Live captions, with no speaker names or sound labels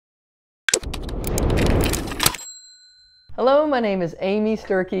Hello, my name is Amy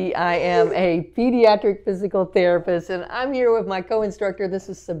Sturkey. I am a pediatric physical therapist, and I'm here with my co-instructor. This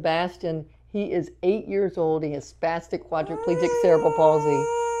is Sebastian. He is 8 years old. He has spastic quadriplegic cerebral palsy.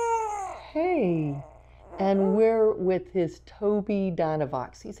 Hey, and we're with his Tobii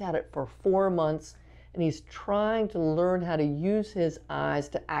Dynavox. He's had it for 4 months, and he's trying to learn how to use his eyes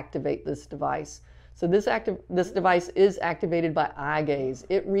to activate this device. So this device is activated by eye gaze.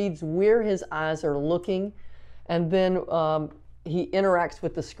 It reads where his eyes are looking, and then he interacts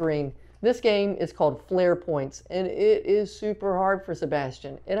with the screen. This game is called Flare Points, and it is super hard for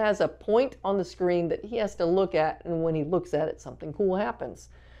Sebastian. It has a point on the screen that he has to look at, and when he looks at it, something cool happens.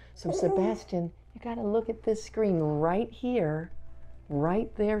 So Sebastian, you gotta look at this screen right here,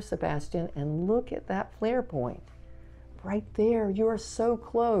 right there, Sebastian, and look at that flare point. Right there, you are so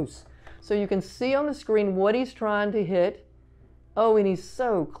close. So you can see on the screen what he's trying to hit. Oh, and he's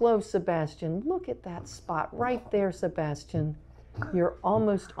so close, Sebastian. Look at that spot right there, Sebastian. You're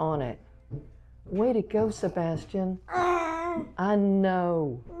almost on it. Way to go, Sebastian. I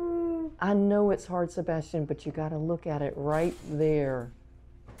know it's hard, Sebastian, but you gotta look at it right there.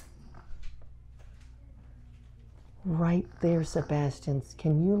 Right there, Sebastian.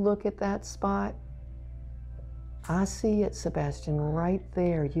 Can you look at that spot? I see it, Sebastian, right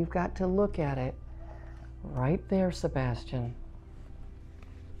there. You've got to look at it. Right there, Sebastian.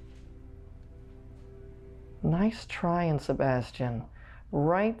 Nice trying, Sebastian.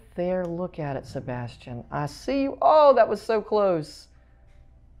 Right there, look at it, Sebastian. I see you. Oh, that was so close.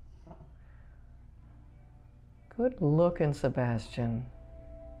 Good looking, Sebastian.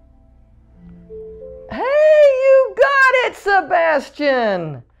 Hey, you got it,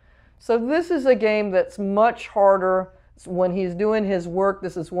 Sebastian! So this is a game that's much harder. When he's doing his work,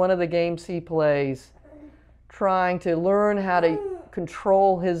 this is one of the games he plays, trying to learn how to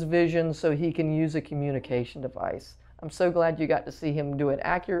control his vision so he can use a communication device. I'm so glad you got to see him do it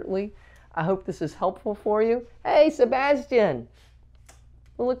accurately. I hope this is helpful for you. Hey, Sebastian!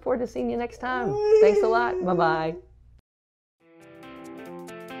 We'll look forward to seeing you next time. Thanks a lot. Bye-bye.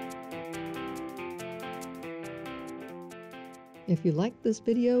 If you liked this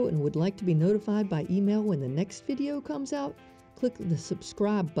video and would like to be notified by email when the next video comes out, click the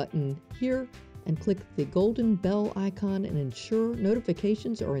subscribe button here and click the golden bell icon and ensure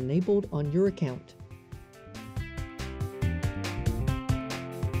notifications are enabled on your account.